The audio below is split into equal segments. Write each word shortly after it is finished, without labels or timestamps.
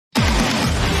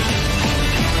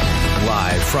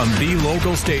From the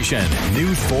local station,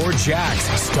 News 4 Jax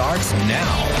starts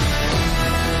now.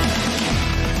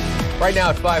 Right now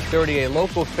at 5:30, a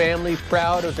local family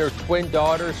proud of their twin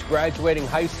daughters graduating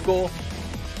high school,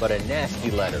 but a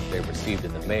nasty letter they received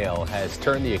in the mail has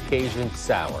turned the occasion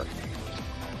sour.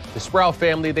 The Sproul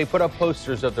family, they put up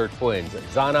posters of their twins,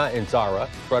 Xanah and Xarah,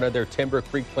 in front of their Timber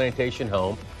Creek Plantation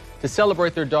home to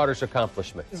celebrate their daughter's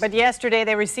accomplishments. But yesterday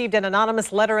they received an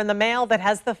anonymous letter in the mail that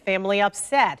has the family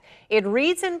upset. It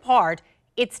reads in part,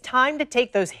 "It's time to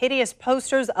take those hideous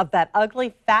posters of that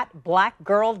ugly, fat black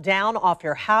girl down off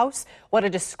your house. What a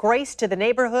disgrace to the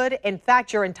neighborhood. In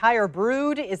fact, your entire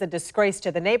brood is a disgrace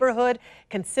to the neighborhood.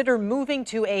 Consider moving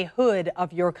to a hood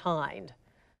of your kind."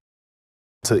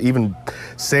 To even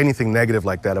say anything negative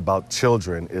like that about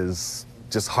children is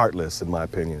just heartless, in my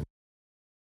opinion.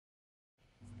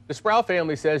 The Sproul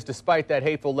family says despite that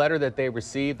hateful letter that they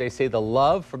received, they say the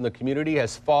love from the community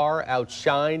has far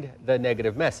outshined the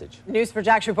negative message. News 4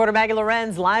 Jax reporter Maggie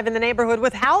Lorenz live in the neighborhood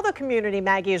with how the community,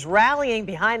 Maggie, is rallying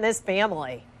behind this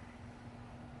family.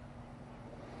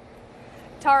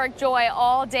 Tarek, Joy,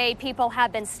 all day people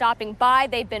have been stopping by.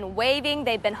 They've been waving,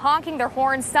 they've been honking their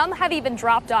horns. Some have even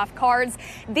dropped off cards.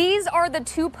 These are the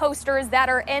two posters that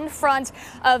are in front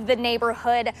of the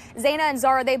neighborhood. Xanah and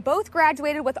Xarah, they both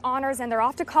graduated with honors and they're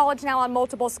off to college now on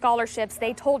multiple scholarships.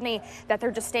 They told me that they're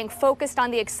just staying focused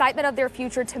on the excitement of their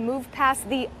future to move past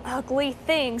the ugly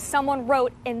things someone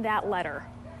wrote in that letter.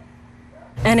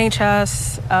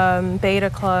 NHS,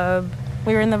 Beta Club.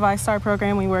 We were in the ViStar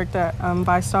program. We worked at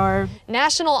ViStar.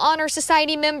 National Honor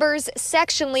Society members,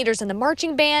 section leaders in the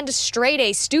marching band, straight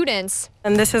A students.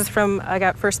 And this is from, I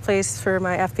got first place for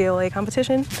my FBLA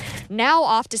competition. Now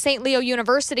off to St. Leo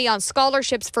University on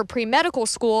scholarships for pre-medical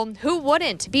school. Who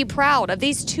wouldn't be proud of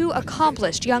these two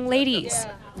accomplished young ladies?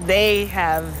 They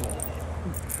have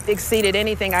exceeded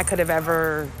anything I could have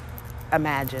ever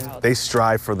imagined. They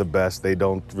strive for the best. They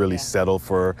don't really settle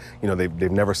for, they've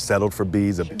never settled for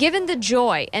B's. Given the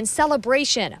joy and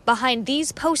celebration behind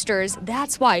these posters,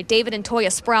 that's why David and Toya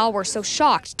Sproul were so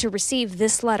shocked to receive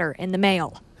this letter in the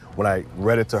mail. When I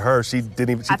read it to her, she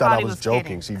thought I was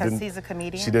joking. Because he's a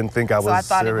comedian. She didn't think I was serious.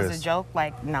 So I thought it was a joke,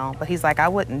 no. But he's like, I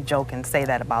wouldn't joke and say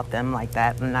that about them like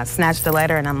that. And I snatched the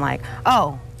letter and I'm like,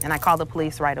 oh. And I called the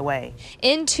police right away.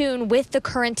 In tune with the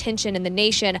current tension in the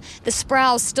nation, the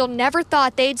Sprouls still never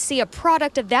thought they'd see a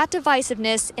product of that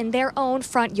divisiveness in their own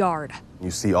front yard. You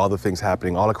see all the things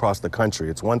happening all across the country.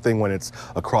 It's one thing when it's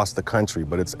across the country,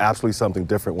 but it's absolutely something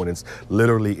different when it's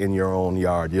literally in your own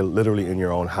yard. You're literally in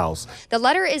your own house. The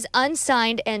letter is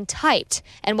unsigned and typed.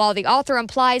 And while the author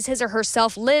implies his or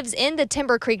herself lives in the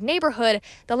Timber Creek neighborhood,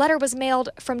 the letter was mailed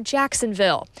from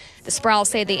Jacksonville. The Sprouls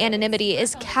say the anonymity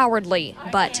is cowardly,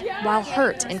 but while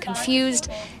hurt and confused,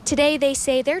 today they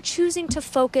say they're choosing to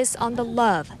focus on the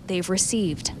love they've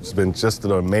received. It's been just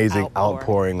an amazing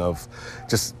outpouring of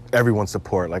just everyone's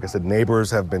support. Like I said,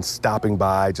 neighbors have been stopping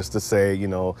by just to say,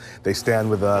 they stand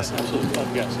with us.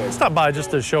 Stop by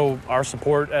just to show our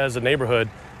support as a neighborhood.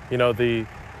 The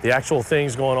actual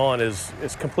things going on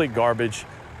is complete garbage.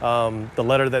 The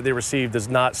letter that they received does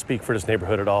not speak for this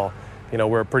neighborhood at all.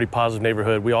 We're a pretty positive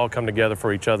neighborhood. We all come together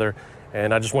for each other.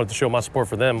 And I just wanted to show my support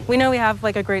for them. We know we have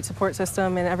a great support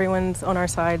system and everyone's on our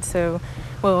side, so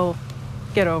we'll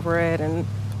get over it and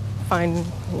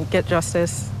get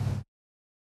justice.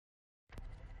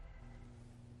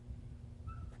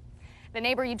 The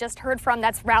neighbor you just heard from,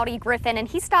 that's Rowdy Griffin, and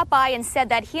he stopped by and said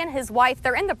that he and his wife,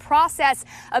 they're in the process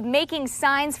of making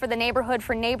signs for the neighborhood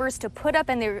for neighbors to put up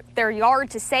in their yard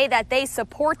to say that they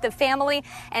support the family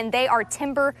and they are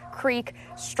Timber Creek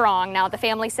strong. Now, the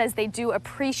family says they do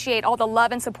appreciate all the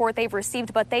love and support they've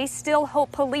received, but they still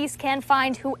hope police can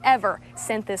find whoever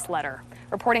sent this letter.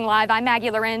 Reporting live, I'm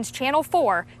Maggie Lorenz, Channel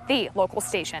 4, the local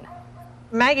station.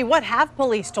 Maggie, what have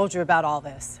police told you about all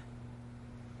this?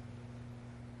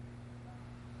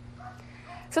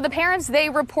 So the parents, they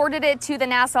reported it to the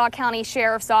Nassau County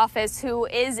Sheriff's Office, who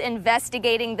is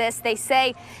investigating this. They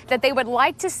say that they would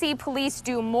like to see police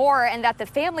do more and that the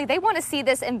family, they want to see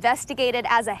this investigated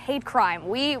as a hate crime.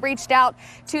 We reached out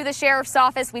to the Sheriff's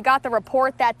Office. We got the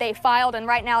report that they filed, and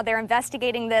right now they're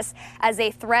investigating this as a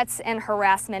threats and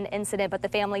harassment incident. But the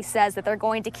family says that they're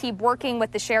going to keep working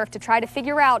with the sheriff to try to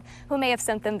figure out who may have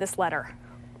sent them this letter.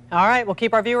 All right, we'll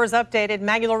keep our viewers updated.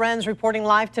 Maggie Lorenz reporting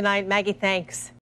live tonight. Maggie, thanks.